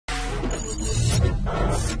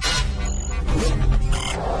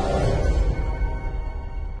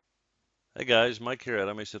Hey guys, Mike here at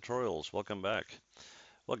MH Tutorials. Welcome back.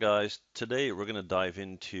 Well guys, today we're going to dive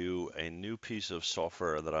into a new piece of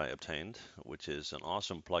software that I obtained, which is an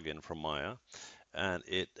awesome plugin from Maya, and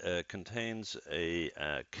it contains a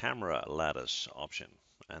camera lattice option,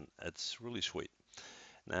 and it's really sweet.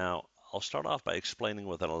 Now, I'll start off by explaining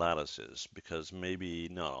what a lattice is, because maybe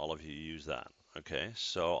not all of you use that. Okay,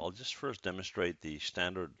 so I'll just first demonstrate the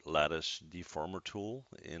standard lattice deformer tool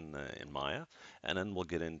in Maya, and then we'll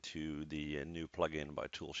get into the new plugin by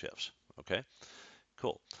Tool Chefs. Okay,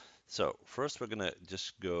 cool. So first we're gonna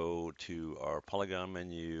just go to our polygon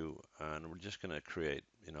menu, and we're just gonna create,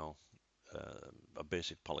 a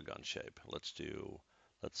basic polygon shape. Let's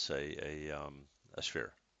say a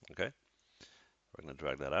sphere. Okay, we're gonna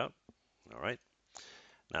drag that out. All right.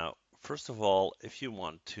 Now, first of all, if you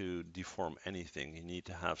want to deform anything, you need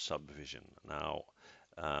to have subdivision. Now,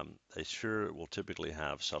 a sphere will typically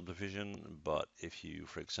have subdivision, but if you,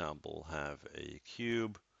 for example, have a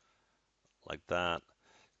cube like that,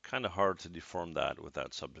 kind of hard to deform that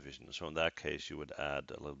without subdivision. So in that case, you would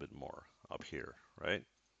add a little bit more up here, right?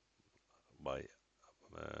 By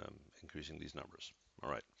increasing these numbers. All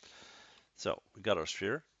right. So we got our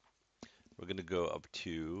sphere. We're going to go up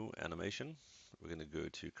to animation. We're going to go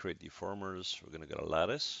to create deformers. We're going to go to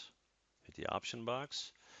lattice, hit the option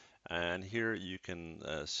box, and here you can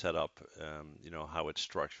set up, how it's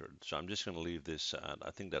structured. So I'm just going to leave this at, I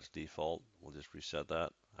think that's default. We'll just reset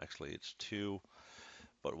that. Actually, it's 2,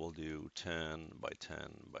 but we'll do 10 by 10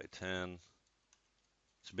 by 10.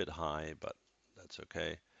 It's a bit high, but that's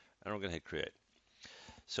okay. And we're going to hit create.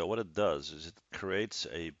 So what it does is it creates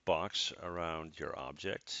a box around your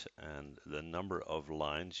object, and the number of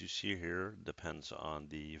lines you see here depends on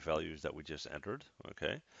the values that we just entered,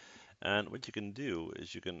 okay? And what you can do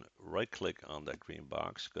is you can right click on that green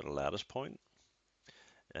box, go to lattice point,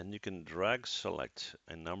 and you can drag select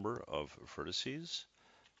a number of vertices,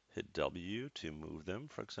 hit W to move them,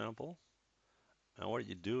 for example. And what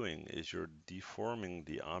you're doing is you're deforming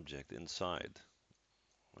the object inside,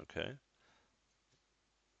 okay?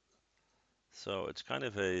 So it's kind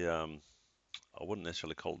of I wouldn't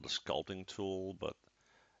necessarily call it a sculpting tool, but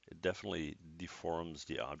it definitely deforms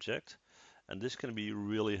the object. And this can be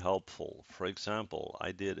really helpful. For example,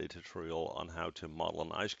 I did a tutorial on how to model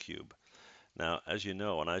an ice cube. Now, as you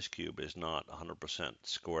know, an ice cube is not 100%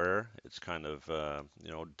 square. It's kind of,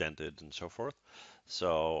 dented and so forth.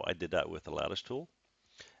 So I did that with the lattice tool,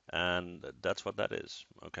 and that's what that is.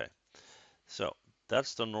 Okay, so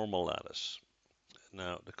that's the normal lattice.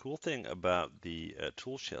 Now, the cool thing about the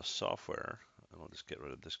ToolChef software, and I'll just get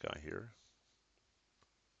rid of this guy here.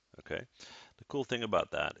 Okay, the cool thing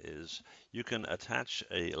about that is you can attach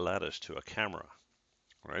a lattice to a camera,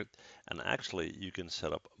 right? And actually, you can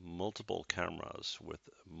set up multiple cameras with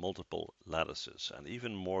multiple lattices, and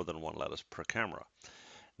even more than one lattice per camera.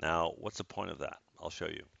 Now, what's the point of that? I'll show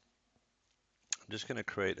you. I'm just going to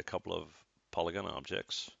create a couple of polygon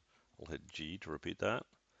objects. We'll hit G to repeat that.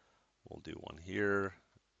 We'll do one here,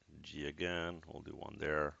 G again, we'll do one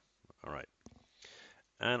there. All right.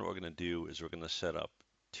 And what we're going to do is we're going to set up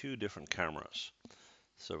 2 different cameras.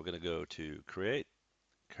 So we're going to go to create,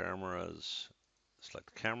 cameras,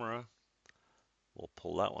 select camera. We'll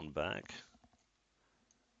pull that one back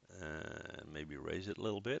and maybe raise it a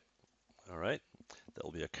little bit. All right. That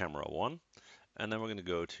will be a camera 1. And then we're going to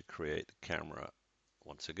go to create camera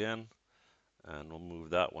once again. And we'll move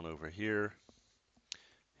that one over here.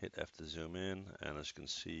 Hit F to zoom in. And as you can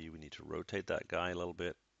see, we need to rotate that guy a little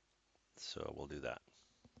bit. So we'll do that.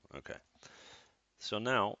 Okay. So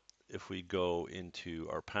now, if we go into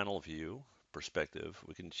our panel view perspective,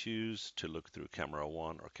 we can choose to look through camera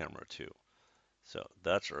 1 or camera 2. So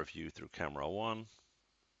that's our view through camera 1,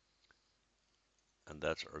 and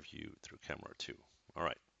that's our view through camera 2. All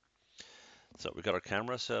right. So we got our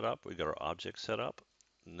camera set up, we got our object set up.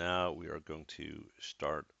 Now we are going to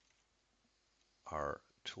start our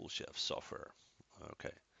ToolChef software.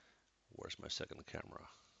 Okay. Where's my second camera?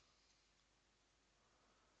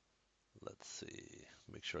 Let's see.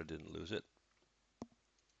 Make sure I didn't lose it.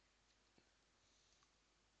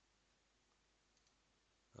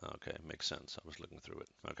 Okay, makes sense. I was looking through it.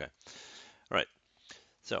 Okay. All right.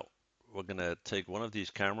 So we're going to take one of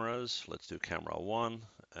these cameras. Let's do camera 1,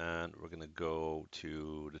 and we're going to go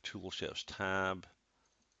to the Tool Chefs tab,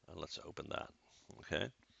 and let's open that.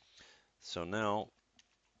 Okay. So now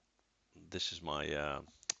this is my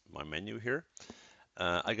menu here.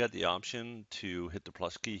 I got the option to hit the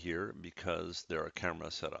plus key here because there are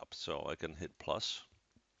cameras set up. So I can hit plus,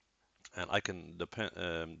 and I can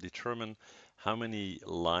determine how many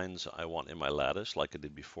lines I want in my lattice, like I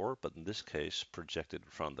did before, but in this case, projected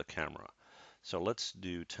from the camera. So let's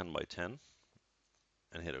do 10 by 10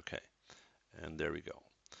 and hit OK. And there we go.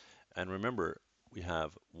 And remember, we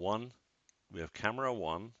have camera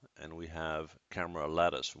 1 and we have camera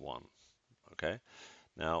lattice 1. Okay.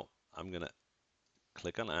 Now I'm going to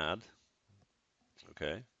click on add.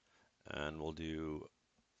 Okay. And we'll do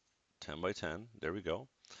 10 by 10. There we go.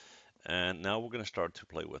 And now we're going to start to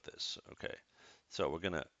play with this. Okay. So we're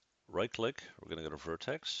going to right click. We're going to go to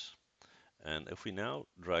vertex. And if we now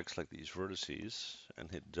drag select these vertices and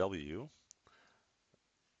hit W,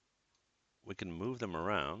 we can move them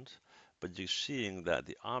around, but you're seeing that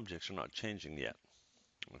the objects are not changing yet.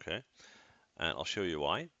 Okay. And I'll show you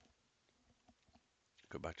why.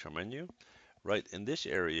 Go back to our menu. Right in this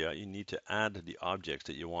area, you need to add the objects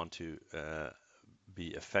that you want to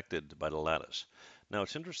be affected by the lattice. Now,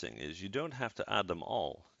 what's interesting is you don't have to add them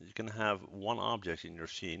all. You can have one object in your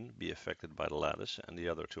scene be affected by the lattice and the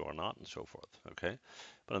other two are not, and so forth. Okay,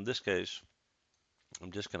 but in this case,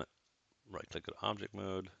 I'm just going to right-click at Object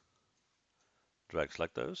Mode, drag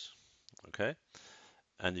select those. Okay,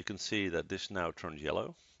 and you can see that this now turned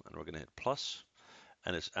yellow, and we're going to hit plus,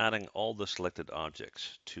 and it's adding all the selected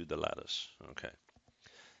objects to the lattice. Okay.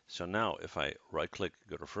 So now if I right click,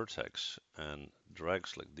 go to vertex and drag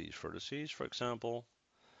select these vertices, for example,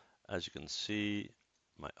 as you can see,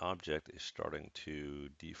 my object is starting to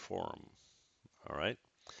deform. All right.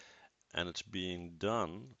 And it's being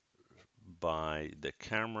done by the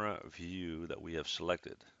camera view that we have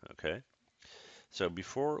selected. Okay. So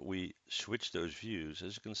before we switch those views,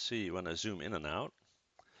 as you can see, when I zoom in and out,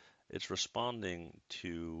 it's responding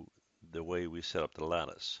to the way we set up the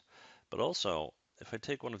lattice. But also, if I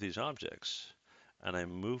take one of these objects and I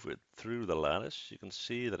move it through the lattice, you can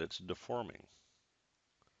see that it's deforming.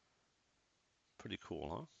 Pretty cool,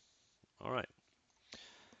 huh? All right.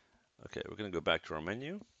 Okay, we're going to go back to our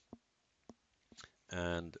menu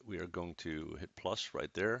and we are going to hit plus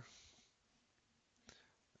right there.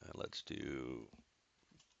 And let's do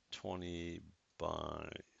 20 by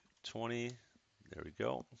 20. There we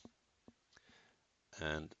go.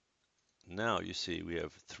 And now you see we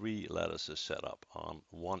have 3 lattices set up on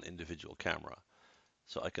one individual camera.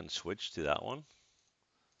 So I can switch to that one,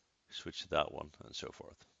 switch to that one, and so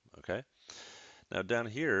forth. Okay. Now down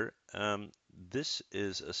here, this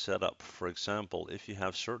is a setup. For example, if you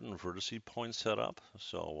have certain vertice points set up,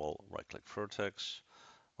 so we'll right-click vertex.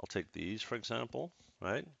 I'll take these, for example,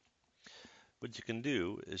 right? What you can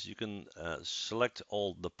do is you can select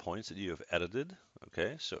all the points that you have edited.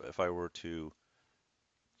 Okay, so if I were to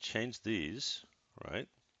change these, right,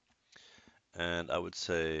 and I would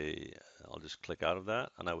say, I'll just click out of that,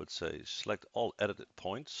 and I would say select all edited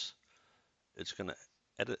points. It's going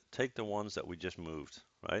to take the ones that we just moved,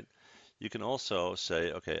 right? You can also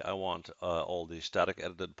say, okay, I want all the static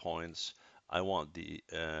edited points. I want the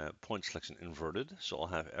point selection inverted, so I'll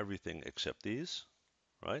have everything except these,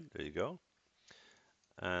 right? There you go.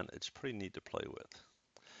 And it's pretty neat to play with,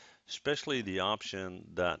 especially the option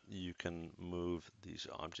that you can move these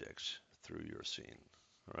objects through your scene,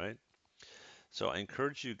 right? So I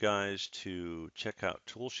encourage you guys to check out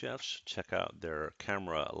Tool Chefs, check out their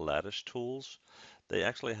Camera Lattice tools. They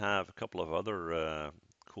actually have a couple of other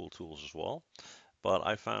cool tools as well, but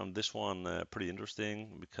I found this one pretty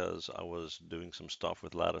interesting because I was doing some stuff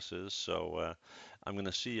with lattices. So I'm going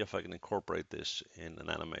to see if I can incorporate this in an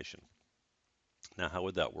animation. Now, how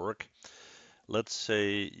would that work? Let's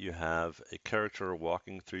say you have a character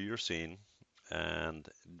walking through your scene, and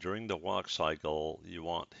during the walk cycle, you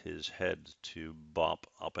want his head to bop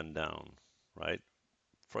up and down, right?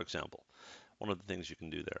 For example, one of the things you can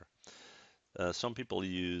do there. Some people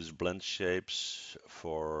use blend shapes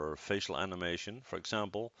for facial animation. For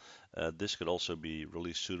example, this could also be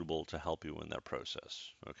really suitable to help you in that process,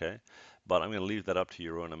 okay? But I'm going to leave that up to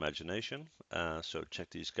your own imagination. So check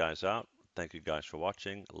these guys out. Thank you guys for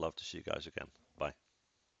watching. Love to see you guys again. Bye.